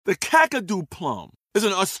The Kakadu plum is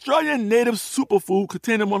an Australian native superfood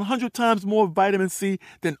containing 100 times more vitamin C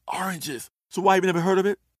than oranges. So why have you never heard of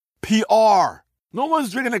it? PR. No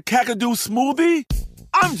one's drinking a Kakadu smoothie?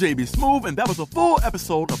 I'm JB Smooth, and that was a full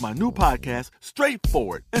episode of my new podcast,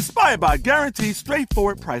 Straightforward, inspired by guaranteed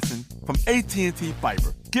straightforward pricing from AT&T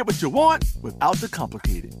Fiber. Get what you want without the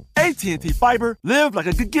complicated. AT&T Fiber, live like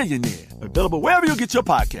a gigillionaire. Available wherever you get your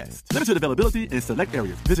podcasts. Limited availability in select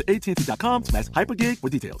areas. Visit AT&T.com/hypergig for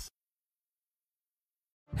details.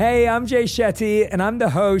 Hey, I'm Jay Shetty, and I'm the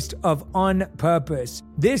host of On Purpose.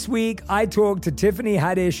 This week, I talked to Tiffany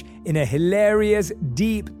Haddish in a hilarious,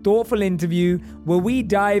 deep, thoughtful interview where we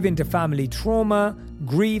dive into family trauma,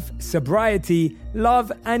 grief, sobriety, love,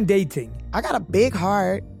 and dating. I got a big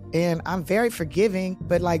heart, and I'm very forgiving,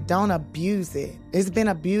 but don't abuse it. It's been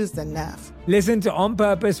abused enough. Listen to On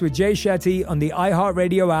Purpose with Jay Shetty on the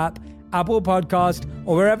iHeartRadio app, Apple Podcast,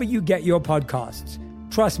 or wherever you get your podcasts.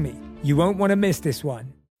 Trust me, you won't want to miss this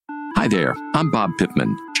one. Hi there, I'm Bob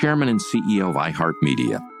Pittman, Chairman and CEO of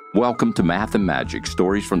iHeartMedia. Welcome to Math and Magic,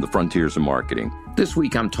 Stories from the Frontiers of Marketing. This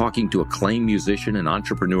week I'm talking to acclaimed musician and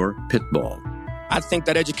entrepreneur, Pitbull. I think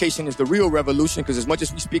that education is the real revolution, because as much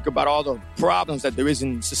as we speak about all the problems that there is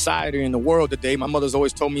in society and the world today, my mother's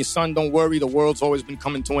always told me, son, don't worry, the world's always been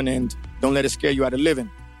coming to an end. Don't let it scare you out of living.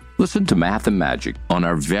 Listen to Math and Magic on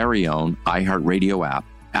our very own iHeartRadio app,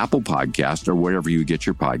 Apple Podcast, or wherever you get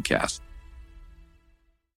your podcasts.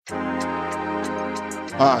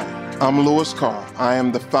 Hi, I'm Louis Carr. I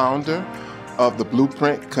am the founder of the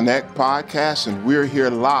Blueprint Connect podcast, and we're here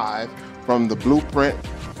live from the Blueprint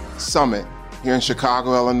Summit here in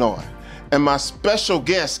Chicago, Illinois. And my special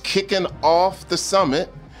guest kicking off the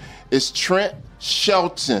summit is Trent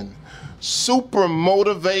Shelton, super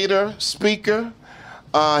motivator, speaker.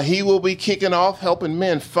 He will be kicking off helping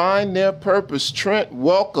men find their purpose. Trent,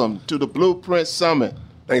 welcome to the Blueprint Summit.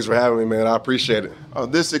 Thanks for having me, man. I appreciate it.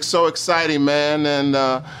 This is so exciting, man. And,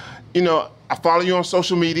 I follow you on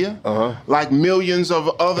social media, like millions of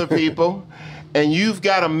other people, and you've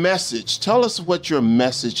got a message. Tell us what your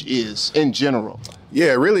message is in general.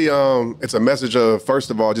 Yeah, really, it's a message of, first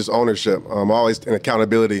of all, just ownership. Always in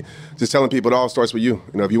accountability. Just telling people it all starts with you.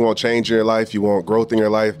 If you want change in your life, you want growth in your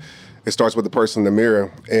life, it starts with the person in the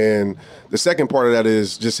mirror. And the second part of that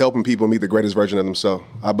is just helping people meet the greatest version of themselves.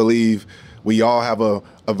 I believe we all have a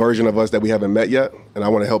version of us that we haven't met yet, and I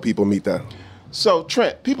want to help people meet that. So,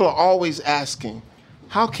 Trent, people are always asking,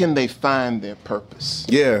 how can they find their purpose?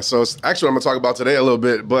 Yeah, so it's actually what I'm going to talk about today a little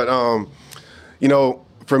bit. But,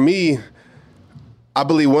 for me, I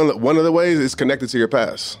believe one of the ways is connected to your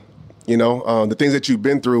past. The things that you've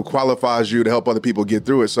been through qualifies you to help other people get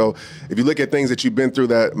through it. So if you look at things that you've been through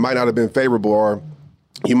that might not have been favorable, or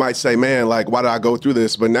you might say, man, why did I go through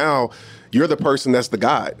this? But now you're the person that's the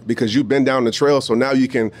guide, because you've been down the trail. So now you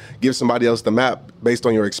can give somebody else the map based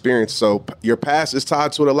on your experience. So your past is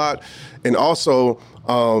tied to it a lot. And also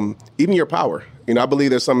even your power. I believe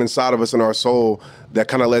there's something inside of us in our soul that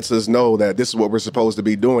kind of lets us know that this is what we're supposed to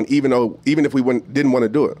be doing, even if we didn't want to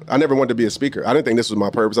do it. I never wanted to be a speaker. I didn't think this was my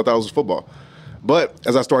purpose. I thought it was football. But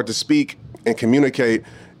as I started to speak and communicate,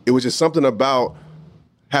 it was just something about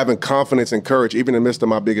having confidence and courage, even in the midst of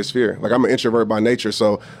my biggest fear. I'm an introvert by nature,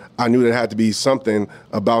 so I knew there had to be something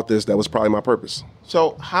about this that was probably my purpose.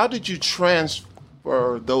 So how did you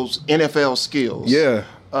transfer those NFL skills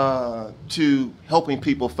to helping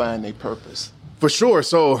people find their purpose? For sure.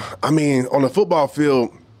 So, on the football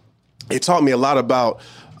field, it taught me a lot about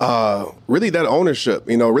really that ownership,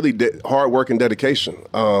 really hard work and dedication.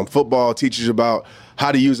 Football teaches you about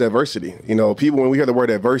how to use adversity. People, when we hear the word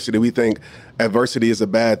adversity, we think adversity is a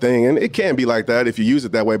bad thing. And it can be like that if you use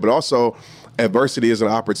it that way. But also, adversity is an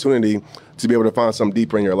opportunity to be able to find something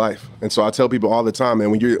deeper in your life. And so I tell people all the time, man,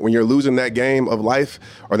 when you're losing that game of life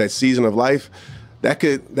or that season of life, that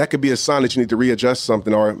could be a sign that you need to readjust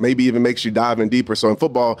something, or maybe even makes you dive in deeper. So in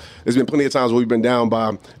football, there's been plenty of times where we've been down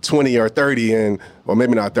by 20 or 30 well,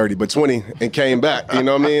 maybe not 30, but 20 and came back, you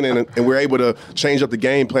know what I mean? And we're able to change up the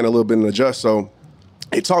game plan a little bit and adjust. So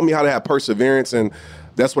it taught me how to have perseverance, and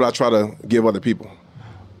that's what I try to give other people.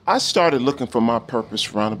 I started looking for my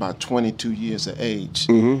purpose around about 22 years of age.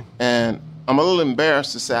 Mm-hmm. And I'm a little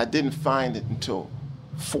embarrassed to say I didn't find it until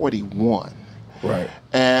 41. Right.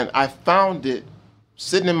 And I found it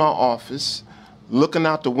sitting in my office, looking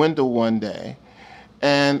out the window one day,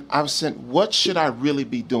 and I was saying, what should I really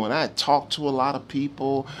be doing? I had talked to a lot of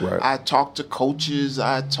people. Right. I talked to coaches.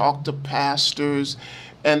 I talked to pastors.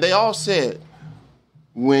 And they all said,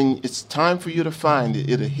 when it's time for you to find it,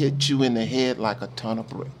 it'll hit you in the head like a ton of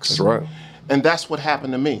bricks. That's right. And that's what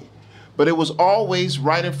happened to me. But it was always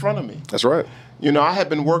right in front of me. That's right. I had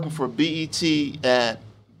been working for BET at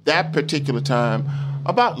that particular time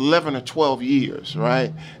about 11 or 12 years,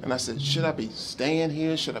 right? And I said, should I be staying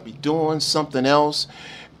here? Should I be doing something else?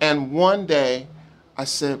 And one day I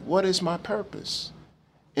said, what is my purpose?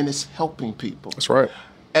 And it's helping people. That's right.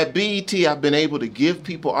 At BET, I've been able to give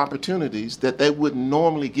people opportunities that they wouldn't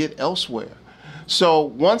normally get elsewhere. So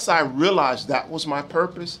once I realized that was my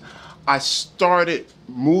purpose, I started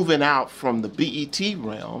moving out from the BET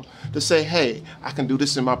realm to say, hey, I can do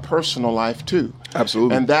this in my personal life too.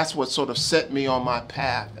 Absolutely. And that's what sort of set me on my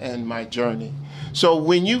path and my journey. So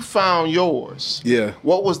when you found yours,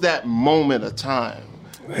 what was that moment of time?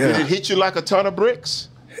 Yeah. Did it hit you like a ton of bricks?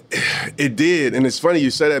 It did. And it's funny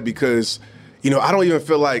you say that because, you know, I don't even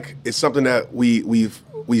feel like it's something that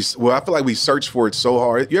I feel like we search for it so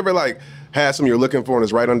hard. You ever like had something you're looking for and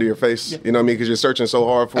it's right under your face? Yeah. You know what I mean? Because you're searching so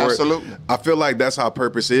hard for it. Absolutely. I feel like that's how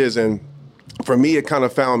purpose is. And for me, it kind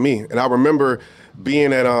of found me. And I remember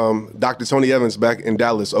being at Dr. Tony Evans back in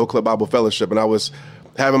Dallas, Oak Cliff Bible Fellowship, and I was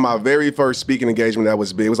having my very first speaking engagement that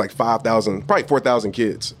was big. It was like 5,000, probably 4,000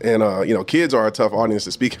 kids. And, you know, kids are a tough audience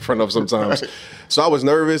to speak in front of sometimes. Right. So I was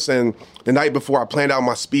nervous. And the night before, I planned out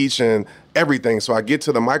my speech and everything. So I get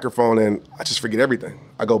to the microphone and I just forget everything.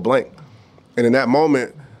 I go blank. And in that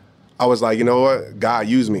moment, I was like, you know what? God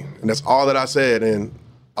used me. And that's all that I said. And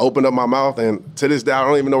I opened up my mouth. And to this day, I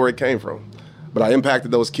don't even know where it came from. But I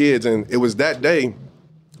impacted those kids. And it was that day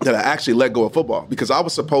that I actually let go of football because I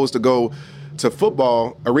was supposed to go to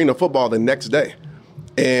football, arena football the next day.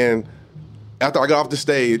 And after I got off the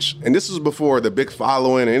stage, and this was before the big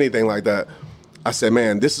following or anything like that, I said,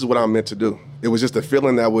 man, this is what I'm meant to do. It was just a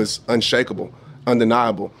feeling that was unshakable,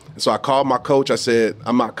 undeniable. And so I called my coach. I said,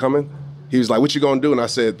 I'm not coming. He was like, what you gonna do? And I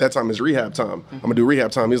said, that time is rehab time. I'm gonna do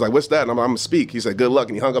rehab time. He was like, what's that? And I'm gonna speak. He said, good luck.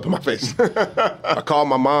 And he hung up in my face. I called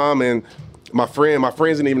my mom and my friends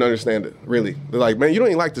didn't even understand it, really. They're like, man, you don't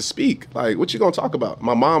even like to speak. Like, what you gonna talk about?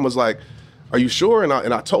 My mom was like, are you sure?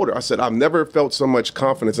 And I told her, I said, I've never felt so much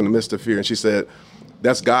confidence in the midst of fear. And she said,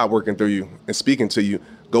 that's God working through you and speaking to you.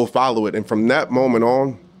 Go follow it. And from that moment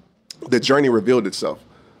on, the journey revealed itself.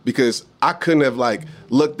 Because I couldn't have like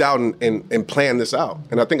looked out and planned this out.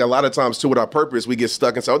 And I think a lot of times too with our purpose, we get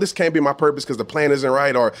stuck and say, oh, this can't be my purpose because the plan isn't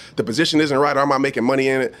right or the position isn't right or am I making money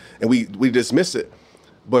in it? And we dismiss it.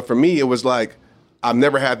 But for me, it was like, I've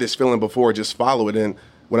never had this feeling before, just follow it. And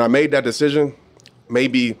when I made that decision,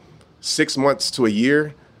 maybe 6 months to a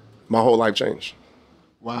year, my whole life changed.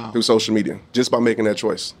 Wow. Through social media, just by making that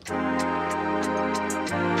choice.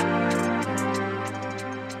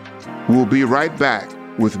 We'll be right back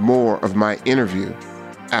with more of my interview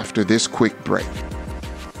after this quick break.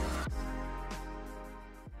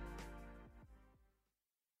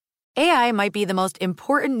 AI might be the most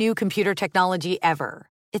important new computer technology ever.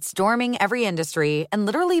 It's storming every industry, and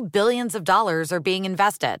literally billions of dollars are being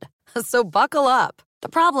invested. So buckle up. The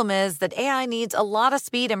problem is that AI needs a lot of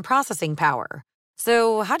speed and processing power.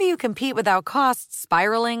 So how do you compete without costs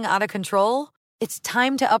spiraling out of control? It's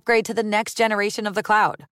time to upgrade to the next generation of the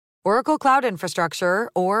cloud. Oracle Cloud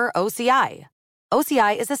Infrastructure, or OCI.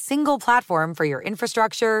 OCI is a single platform for your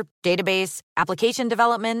infrastructure, database, application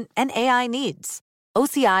development, and AI needs.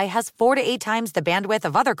 OCI has 4 to 8 times the bandwidth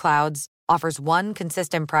of other clouds, offers one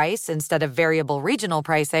consistent price instead of variable regional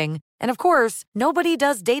pricing, and of course, nobody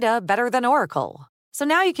does data better than Oracle. So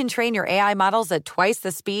now you can train your AI models at twice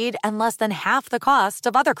the speed and less than half the cost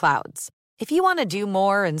of other clouds. If you want to do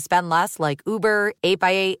more and spend less like Uber,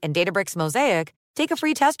 8x8, and Databricks Mosaic, take a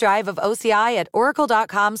free test drive of OCI at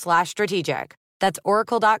oracle.com/strategic. That's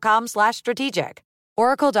oracle.com/strategic.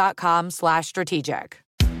 Oracle.com/strategic.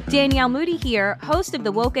 Danielle Moody here, host of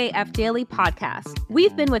the Woke AF Daily podcast.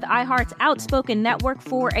 We've been with iHeart's Outspoken Network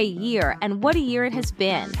for a year, and what a year it has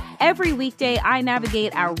been. Every weekday, I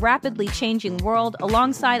navigate our rapidly changing world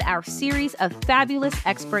alongside our series of fabulous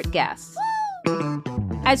expert guests.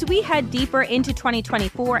 As we head deeper into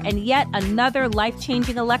 2024 and yet another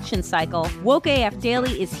life-changing election cycle, Woke AF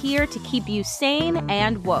Daily is here to keep you sane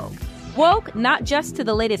and woke. Woke not just to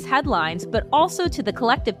the latest headlines, but also to the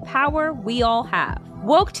collective power we all have.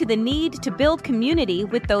 Woke to the need to build community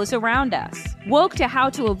with those around us. Woke to how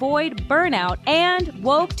to avoid burnout, and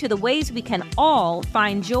woke to the ways we can all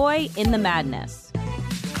find joy in the madness.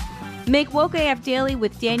 Make Woke AF Daily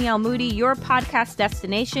with Danielle Moody your podcast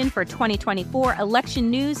destination for 2024 election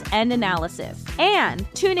news and analysis. And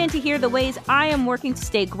tune in to hear the ways I am working to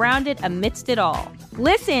stay grounded amidst it all.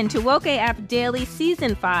 Listen to Woke AF Daily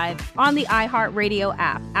Season 5 on the iHeartRadio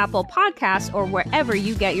app, Apple Podcasts, or wherever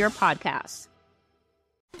you get your podcasts.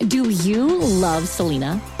 Do you love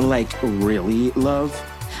Selena? Like, really love?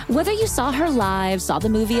 Whether you saw her live, saw the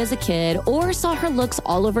movie as a kid, or saw her looks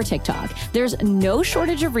all over TikTok, there's no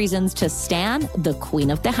shortage of reasons to stan the Queen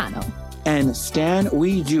of Tejano. And Stan,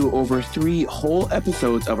 we do over 3 whole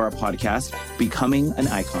episodes of our podcast, Becoming an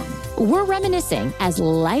Icon. We're reminiscing as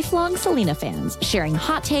lifelong Selena fans, sharing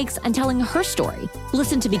hot takes and telling her story.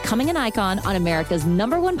 Listen to Becoming an Icon on America's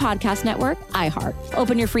 #1 podcast network, iHeart.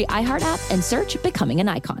 Open your free iHeart app and search Becoming an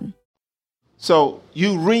Icon. So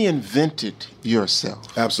you reinvented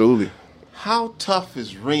yourself. Absolutely. How tough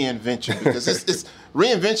is reinvention? Because it's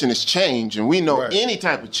reinvention is change, and we know any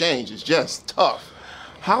type of change is just tough.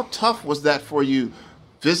 How tough was that for you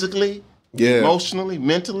physically, emotionally,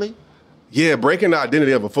 mentally? Yeah, breaking the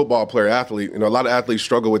identity of a football player, athlete. You know, a lot of athletes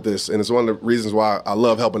struggle with this, and it's one of the reasons why I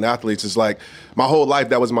love helping athletes. It's like my whole life,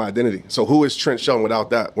 that was my identity. So who is Trent Shelton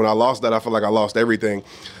without that? When I lost that, I feel like I lost everything.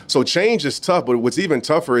 So change is tough, but what's even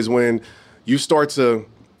tougher is when you start to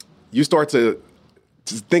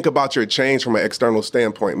think about your change from an external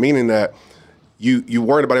standpoint, meaning that you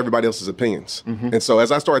worried about everybody else's opinions. And so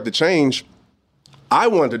as I started to change, I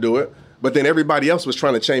wanted to do it, but then everybody else was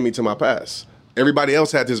trying to chain me to my past. Everybody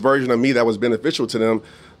else had this version of me that was beneficial to them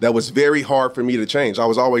that was very hard for me to change. I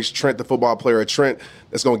was always Trent, the football player, Trent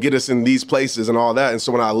that's going to get us in these places and all that. And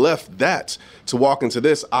so when I left that to walk into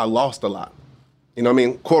this, I lost a lot. You know what I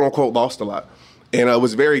mean? Quote unquote, lost a lot. And it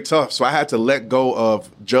was very tough. So I had to let go of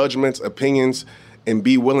judgments, opinions, and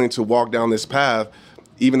be willing to walk down this path,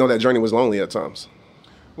 even though that journey was lonely at times.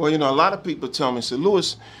 Well, you know, a lot of people tell me, say,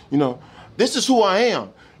 Lewis, you know, this is who I am.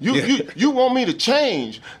 You want me to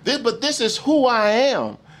change, but this is who I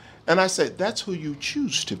am. And I said, that's who you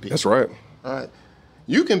choose to be. That's right. All right.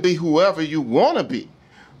 You can be whoever you want to be,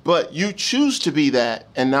 but you choose to be that,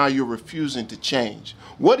 and now you're refusing to change.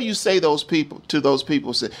 What do you say to those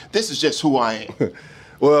people say, this is just who I am?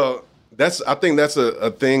 Well, I think that's a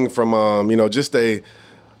thing from, just I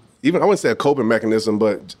wouldn't say a coping mechanism,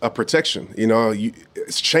 but a protection. You know,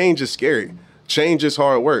 change is scary. Change is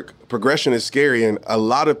hard work. Progression is scary. And a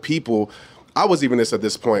lot of people, I was even this at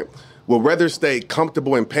this point, will rather stay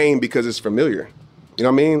comfortable in pain because it's familiar, you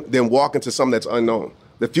know what I mean, than walk into something that's unknown.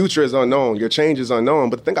 The future is unknown. Your change is unknown.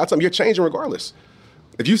 But the thing I tell you, you're changing regardless.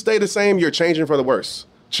 If you stay the same, you're changing for the worse.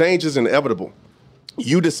 Change is inevitable.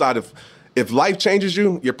 You decide if life changes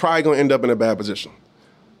you, you're probably going to end up in a bad position.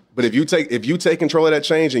 But if you take control of that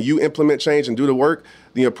change and you implement change and do the work,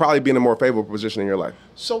 then you'll probably be in a more favorable position in your life.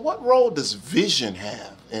 So what role does vision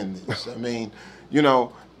have in this? I mean, you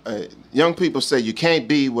know, young people say you can't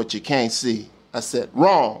be what you can't see. I said,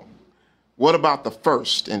 wrong. What about the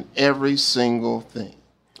first in every single thing?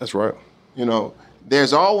 That's right. You know,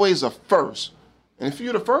 there's always a first. And if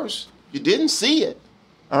you're the first, you didn't see it,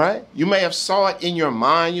 all right? You may have saw it in your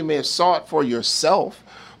mind. You may have saw it for yourself,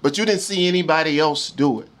 but you didn't see anybody else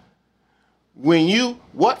do it.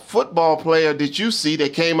 What football player did you see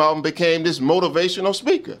that came out and became this motivational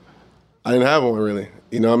speaker? I didn't have one really.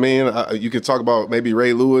 You know what I mean? You could talk about maybe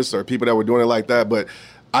Ray Lewis or people that were doing it like that, but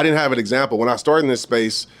I didn't have an example. When I started in this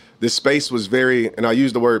space was very, and I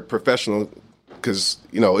use the word professional because,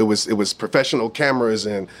 you know, it was professional cameras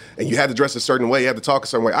and you had to dress a certain way, you had to talk a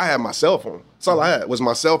certain way. I had my cell phone. That's all I had was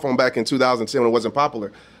my cell phone back in 2010 when it wasn't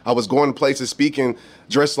popular. I was going places speaking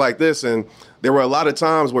dressed like this, and there were a lot of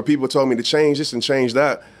times where people told me to change this and change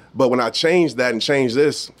that. But when I changed that and changed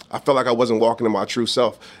this, I felt like I wasn't walking in my true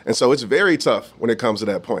self. And so it's very tough when it comes to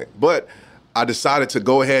that point. But I decided to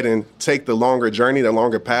go ahead and take the longer journey, the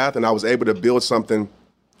longer path, and I was able to build something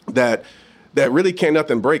that really can't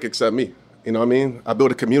nothing break except me. You know what I mean? I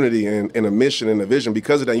built a community and a mission and a vision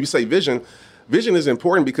because of that. You say vision is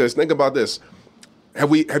important because think about this.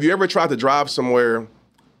 Have you ever tried to drive somewhere,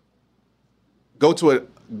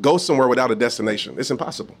 go somewhere without a destination? It's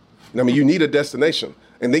impossible. I mean, you need a destination,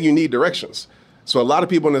 and then you need directions. So a lot of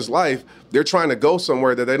people in this life, they're trying to go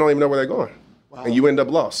somewhere that they don't even know where they're going, and you end up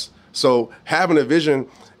lost. So having a vision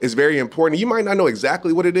is very important. You might not know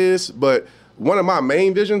exactly what it is, but one of my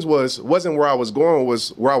main visions wasn't where I was going, was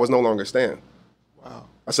where I was no longer staying. Wow.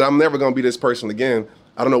 I said, I'm never going to be this person again.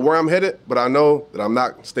 I don't know where I'm headed, but I know that I'm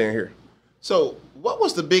not staying here. So what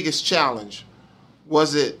was the biggest challenge?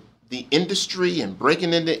 Was it the industry and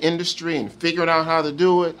breaking into industry and figuring out how to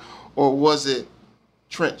do it? Or was it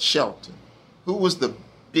Trent Shelton? Who was the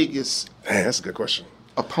biggest that's a good question.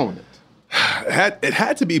 Opponent? It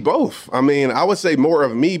had to be both. I mean, I would say more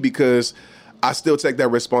of me because I still take that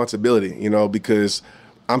responsibility, you know, because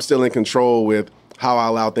I'm still in control with how I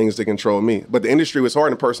allow things to control me. But the industry was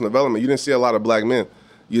hard in personal development. You didn't see a lot of black men.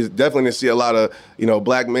 You definitely didn't see a lot of, you know,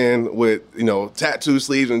 black men with, you know, tattoo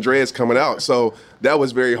sleeves and dreads coming out. So that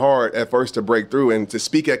was very hard at first to break through and to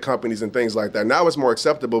speak at companies and things like that. Now it's more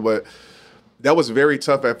acceptable, but that was very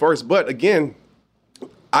tough at first. But again,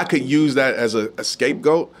 I could use that as a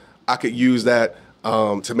scapegoat. I could use that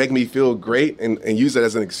to make me feel great and use it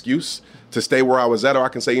as an excuse to stay where I was at. Or I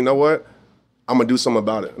can say, you know what? I'm going to do something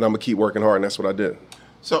about it, and I'm going to keep working hard, and that's what I did.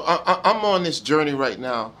 So I'm on this journey right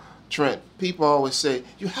now, Trent. People always say,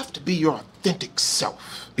 you have to be your authentic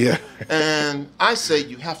self. Yeah. And I say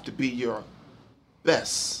you have to be your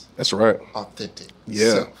best. That's right. Authentic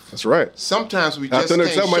self. That's right. Sometimes we just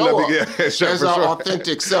authentic can't show up as our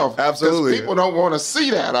authentic self. Absolutely. Because people don't want to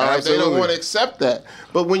see that, all right? Absolutely. They don't want to accept that.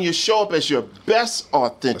 But when you show up as your best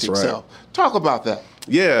authentic self, talk about that.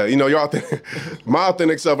 Yeah, you know, my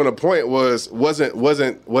authentic self in a point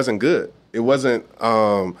wasn't good. It wasn't,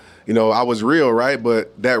 you know, I was real, right?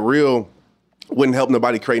 But that real wouldn't help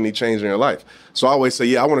nobody create any change in their life. So I always say,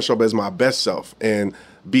 yeah, I want to show up as my best self and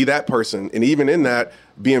be that person. And even in that,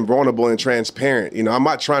 being vulnerable and transparent. You know, I'm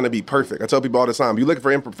not trying to be perfect. I tell people all the time, if you're looking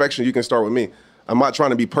for imperfection, you can start with me. I'm not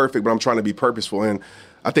trying to be perfect, but I'm trying to be purposeful. And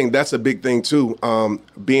I think that's a big thing too,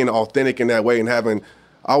 being authentic in that way and having,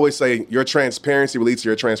 I always say, your transparency will lead to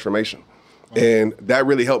your transformation. And that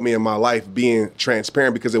really helped me in my life, being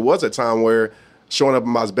transparent, because it was a time where showing up in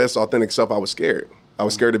my best authentic self, I was scared. I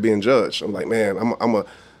was scared of being judged. I'm like, man,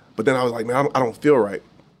 but then I was like, man, I don't feel right.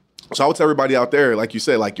 So I would tell everybody out there, like you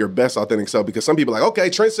said, like your best authentic self, because some people are like, okay,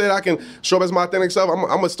 Trent said I can show up as my authentic self. I'm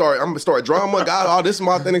gonna start drama. God, this is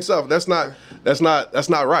my authentic self. That's not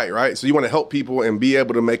right? So you want to help people and be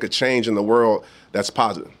able to make a change in the world that's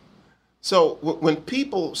positive. So when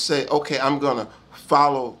people say, okay, I'm gonna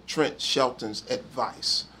follow Trent Shelton's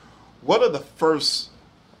advice, what are the first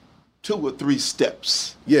 2 or 3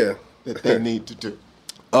 steps that they need to do?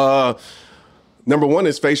 Number 1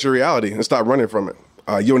 is face your reality and stop running from it.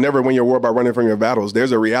 You'll never win your war by running from your battles.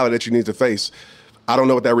 There's a reality that you need to face. I don't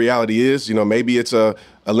know what that reality is. You know, maybe it's a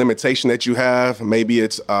limitation that you have. Maybe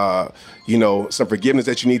it's, you know, some forgiveness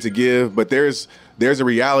that you need to give. But there's a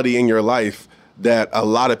reality in your life that a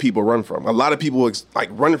lot of people run from. A lot of people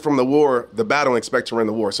running from the battle, and expect to run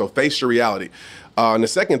the war. So face your reality. And the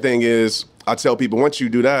second thing is, I tell people, once you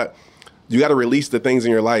do that, you got to release the things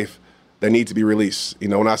in your life that need to be released. You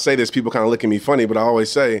know, when I say this, people kind of look at me funny, but I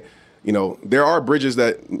always say, you know, there are bridges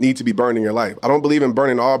that need to be burned in your life. I don't believe in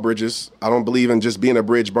burning all bridges. I don't believe in just being a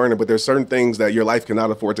bridge burner, but there's certain things that your life cannot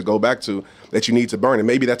afford to go back to that you need to burn. And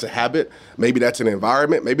maybe that's a habit. Maybe that's an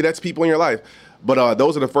environment. Maybe that's people in your life. But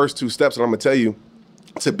those are the first 2 steps that I'm going to tell you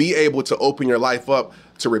to be able to open your life up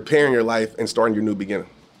to repairing your life and starting your new beginning.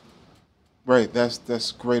 Right.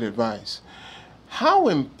 That's great advice. How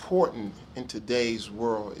important in today's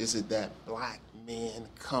world is it that Black men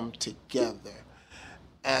come together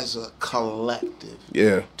as a collective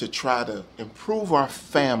to try to improve our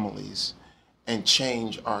families and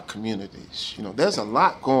change our communities? You know, there's a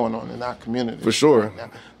lot going on in our community. For sure. Right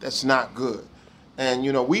now that's not good. And,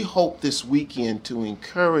 you know, we hope this weekend to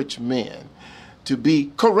encourage men to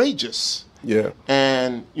be courageous. Yeah.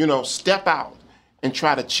 And, you know, step out and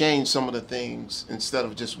try to change some of the things instead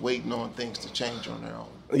of just waiting on things to change on their own.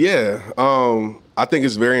 Yeah. I think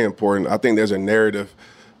it's very important. I think there's a narrative,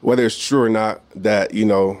 whether it's true or not, that, you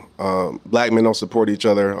know, Black men don't support each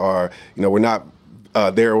other, or, you know, we're not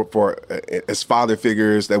there for as father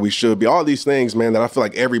figures that we should be. All these things, man, that I feel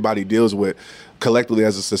like everybody deals with collectively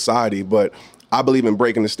as a society. But I believe in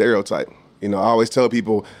breaking the stereotype. You know, I always tell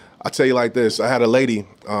people, I tell you like this. I had a lady,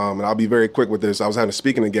 and I'll be very quick with this. I was having a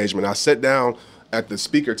speaking engagement. I sat down at the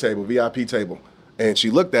speaker table, VIP table, and she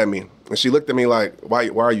looked at me. And she looked at me like, why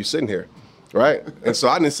are you sitting here? Right? And so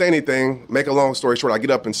I didn't say anything. Make a long story short, I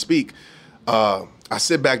get up and speak. I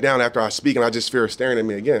sit back down after I speak, and I just feel her staring at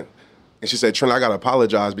me again. And she said, Trent, I got to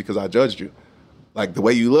apologize because I judged you. Like, the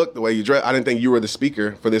way you look, the way you dress, I didn't think you were the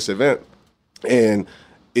speaker for this event. And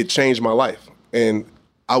it changed my life. And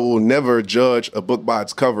I will never judge a book by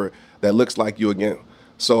its cover that looks like you again.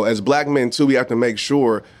 So as Black men, too, we have to make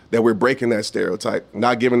sure that we're breaking that stereotype,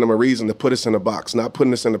 not giving them a reason to put us in a box, not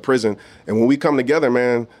putting us in a prison. And when we come together,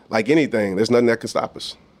 man, like anything, there's nothing that can stop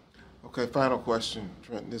us. Okay, final question,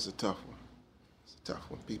 Trent. This is a tough one. It's a tough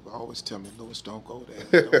one. People always tell me, Lewis, don't go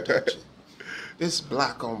there. Don't touch it. This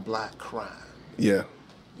Black on Black crime. Yeah.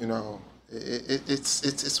 You know,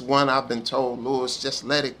 it's one I've been told, Lewis, just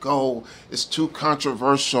let it go. It's too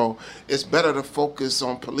controversial. It's better to focus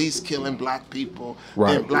on police killing Black people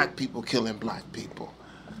than Black people killing Black people.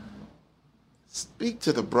 Speak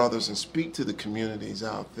to the brothers and speak to the communities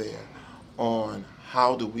out there on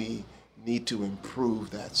how do we need to improve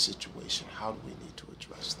that situation? How do we need to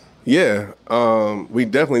address that? Yeah, we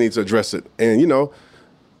definitely need to address it. And, you know,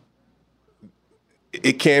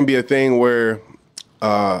 it can be a thing where,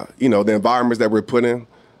 you know, the environments that we're put in,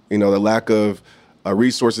 you know, the lack of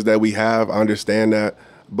resources that we have. I understand that.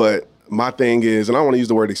 But my thing is, and I don't want to use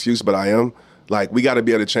the word excuse, but I am, like, we got to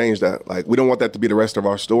be able to change that. Like, we don't want that to be the rest of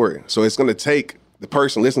our story. So it's going to take the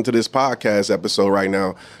person listening to this podcast episode right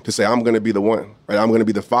now to say, I'm going to be the one, right? I'm going to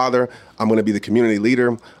be the father. I'm going to be the community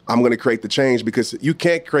leader. I'm going to create the change, because you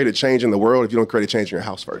can't create a change in the world if you don't create a change in your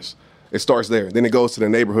house first. It starts there. Then it goes to the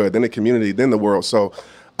neighborhood, then the community, then the world. So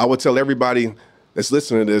I would tell everybody that's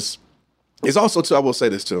listening to this, it's also too, I will say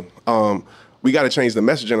this too, we got to change the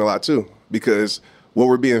messaging a lot too, because what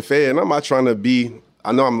we're being fed, and I'm not trying to be,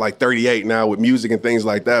 I know I'm like 38 now with music and things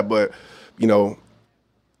like that, but, you know,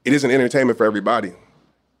 it isn't entertainment for everybody,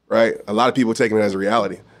 right? A lot of people taking it as a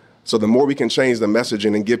reality. So the more we can change the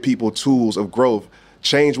messaging and give people tools of growth,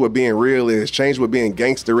 change what being real is, change what being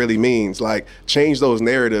gangster really means, like change those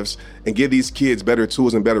narratives and give these kids better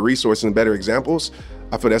tools and better resources and better examples,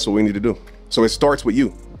 I feel that's what we need to do. So it starts with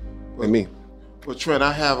you and me. Well, Trent,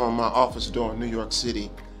 I have on my office door in New York City,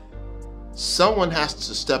 someone has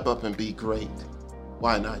to step up and be great.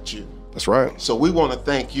 Why not you? That's right. So we want to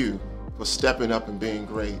thank you for stepping up and being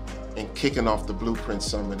great and kicking off the Blueprint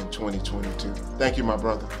Summit in 2022. Thank you, my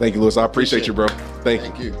brother. Thank you, Lewis. I appreciate you, bro.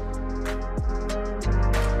 Thank you.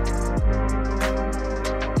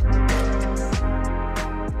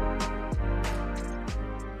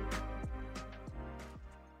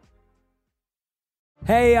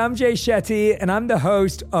 Hey, I'm Jay Shetty, and I'm the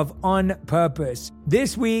host of On Purpose.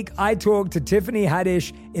 This week, I talked to Tiffany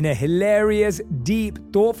Haddish in a hilarious, deep,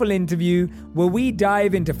 thoughtful interview where we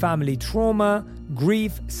dive into family trauma,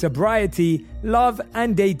 grief, sobriety, love,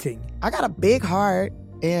 and dating. I got a big heart,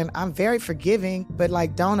 and I'm very forgiving, but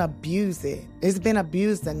don't abuse it. It's been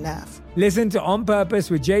abused enough. Listen to On Purpose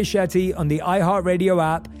with Jay Shetty on the iHeartRadio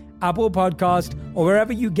app, Apple Podcast, or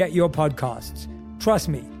wherever you get your podcasts. Trust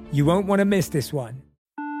me, you won't want to miss this one.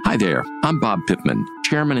 Hi there, I'm Bob Pittman,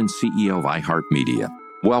 Chairman and CEO of iHeartMedia.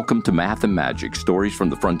 Welcome to Math and Magic, Stories from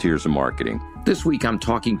the Frontiers of Marketing. This week I'm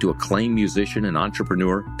talking to acclaimed musician and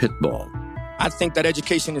entrepreneur, Pitbull. I think that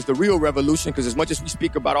education is the real revolution, because as much as we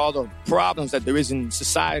speak about all the problems that there is in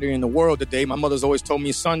society and the world today, my mother's always told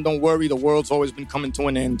me, son, don't worry, the world's always been coming to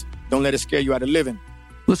an end. Don't let it scare you out of living.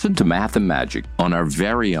 Listen to Math and Magic on our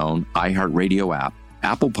very own iHeartRadio app,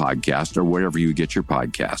 Apple Podcast, or wherever you get your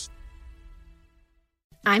podcasts.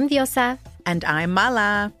 I'm Diosa. And I'm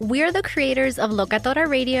Mala. We're the creators of Locatora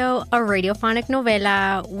Radio, a radiophonic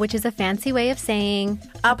novela, which is a fancy way of saying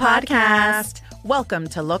a podcast. Welcome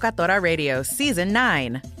to Locatora Radio Season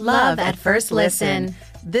 9. Love at First Listen.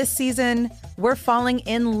 This season, we're falling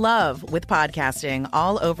in love with podcasting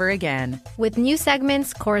all over again. With new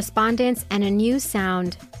segments, correspondence, and a new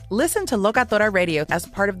sound. Listen to Locatora Radio as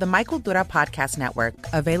part of the My Cultura Podcast Network,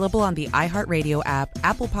 available on the iHeartRadio app,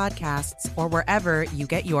 Apple Podcasts, or wherever you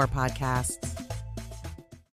get your podcasts.